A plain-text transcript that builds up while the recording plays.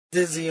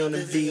Dizzy on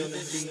the beat.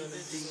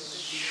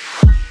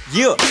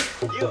 Yeah,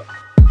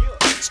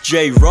 it's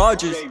J.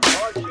 Rodgers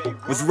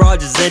with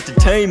Rodgers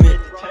Entertainment.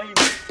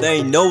 There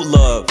ain't no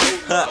love.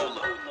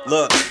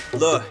 Look.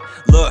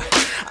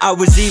 I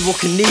was evil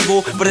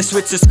Knievel, but I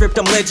switched the script.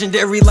 I'm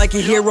legendary like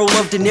a hero.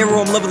 Love De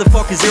Niro, I'm loving the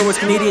fucking zeros.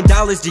 Canadian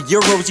dollars to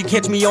euros. You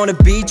catch me on the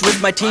beach with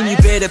my team, you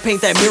better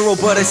paint that mural.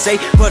 But I say,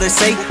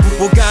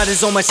 well, God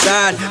is on my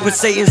side, but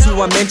Satan's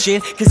who I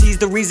mention, cause he's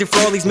the reason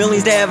for all these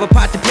millions to have a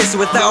pot to piss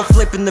without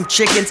flipping them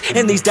chickens.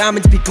 And these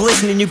diamonds be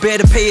glistening, you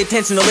better pay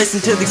attention to listen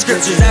to these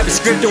scriptures. I have a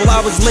script while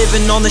I was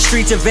living on the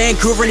streets of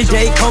Vancouver. Any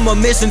day come a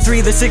missing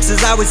 3 of the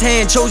 6s I was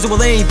hand chosen, well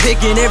they ain't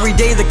picking. Every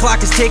day the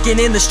clock is ticking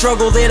in the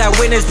struggle that I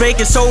witnessed.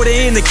 Baking soda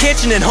in the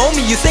kitchen, and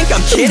homie, you think I'm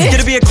kidding?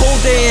 Gonna be a cold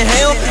day in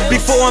hell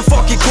before I'm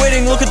fucking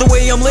quitting. Look at the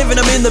way I'm living,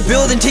 I'm in the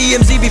building.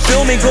 TMZ be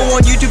filming, go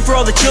on YouTube for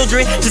all the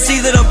children to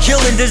see that I'm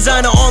killing.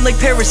 Designer on like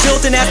Paris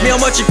Hilton, ask me how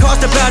much it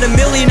cost, about $1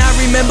 million. I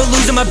remember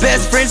losing my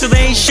best friend, so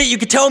they ain't shit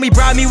you could tell me.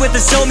 Bribe me with the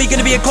sell me,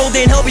 gonna be a cold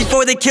day in hell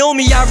before they kill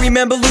me. I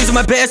remember losing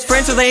my best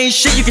friend, so they ain't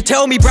shit you could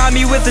tell me. Bribe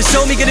me with the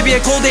sell me, gonna be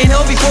a cold day in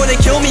hell before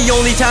they kill me.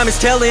 Only time is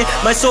telling,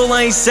 my soul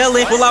I ain't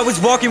selling. Well, I was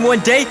walking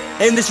one day,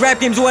 and this rap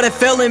game's what I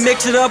fell in.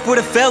 Mix it up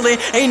with a felon,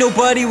 ain't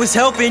nobody was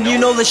helping. You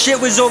know the shit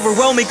was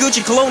overwhelming.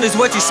 Gucci cologne is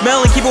what you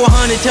smelling. Keep it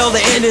 100 till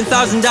the end, and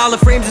 $1,000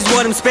 frames is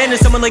what I'm spending.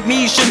 Someone like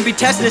me, you shouldn't be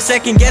testing a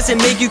second guessing.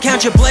 Make you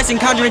count your blessing,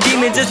 conjuring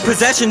demons as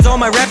possessions. All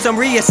my raps I'm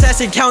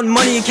reassessing, counting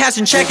money and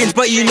cashing check-ins.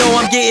 But you know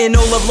I'm getting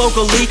no love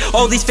locally.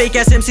 All these fake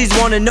ass MCs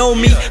wanna know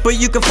me, but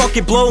you can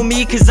fucking blow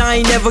me, cause I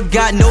ain't never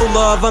got no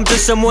love. I'm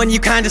just someone you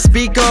kinda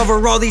speak of,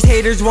 or all these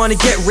haters wanna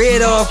get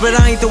rid of. But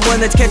I ain't the one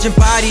that's catching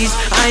bodies,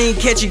 I ain't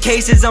catching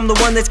cases. I'm the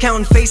one that's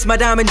counting face. My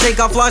diamonds ain't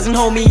got flaws, and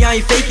homie, I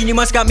ain't faking. You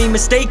must got me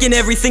mistaken.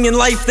 Everything in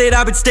life that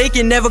I've been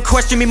staking, never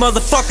question me,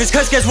 motherfuckers,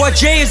 cause guess what?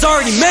 Jay has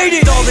already made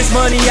it. All this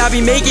money I be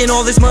making,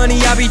 all this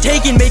money I be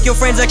taking. Make your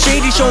friends like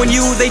shady, showing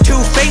you they two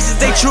faces,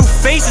 they true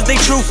faces, they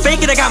true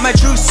faking. I got my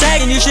true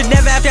sag, and you should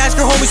never have to ask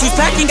your homies who's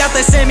packing. Got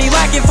that semi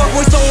lacking, fuck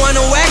boys don't want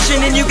no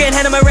action, and you can't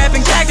handle my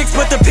rapping tactics.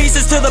 Put the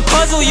pieces to the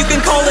puzzle, you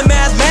can call it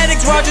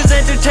mathematics. Rodgers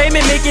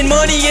Entertainment, making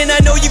money, and I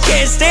know you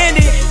can't stand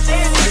it.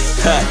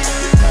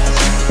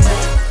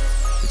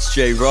 It's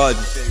J.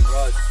 Rodgers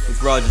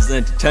with Rodgers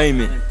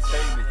Entertainment.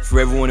 For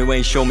everyone who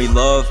ain't show me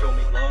love,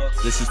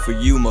 this is for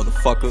you,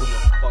 motherfucker.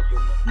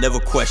 Never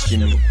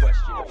question me.